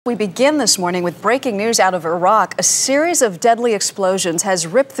We begin this morning with breaking news out of Iraq. A series of deadly explosions has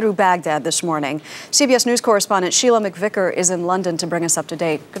ripped through Baghdad this morning. CBS News correspondent Sheila MacVicar is in London to bring us up to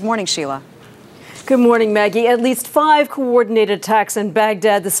date. Good morning, Sheila. Good morning, Maggie. At least 5 coordinated attacks in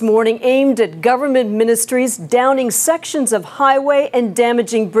Baghdad this morning aimed at government ministries, downing sections of highway and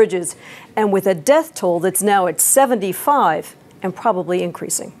damaging bridges, and with a death toll that's now at 75 and probably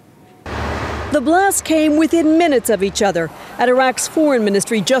increasing. The blasts came within minutes of each other. At Iraq's foreign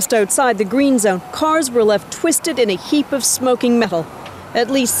ministry just outside the green zone, cars were left twisted in a heap of smoking metal. At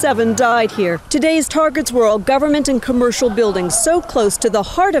least 7 died here. Today's targets were all government and commercial buildings so close to the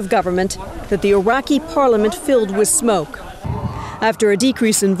heart of government that the Iraqi parliament filled with smoke. After a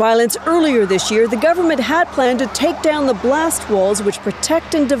decrease in violence earlier this year, the government had planned to take down the blast walls which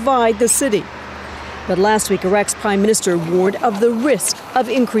protect and divide the city. But last week, Iraq's prime minister warned of the risk of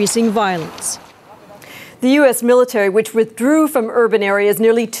increasing violence. The U.S. military, which withdrew from urban areas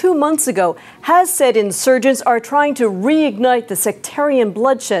nearly 2 months ago, has said insurgents are trying to reignite the sectarian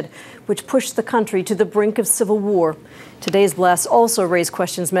bloodshed, which pushed the country to the brink of civil war. Today's blasts also raise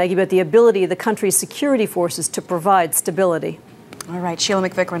questions, Maggie, about the ability of the country's security forces to provide stability. All right, Sheila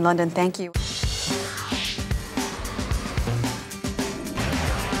MacVicar in London, thank you.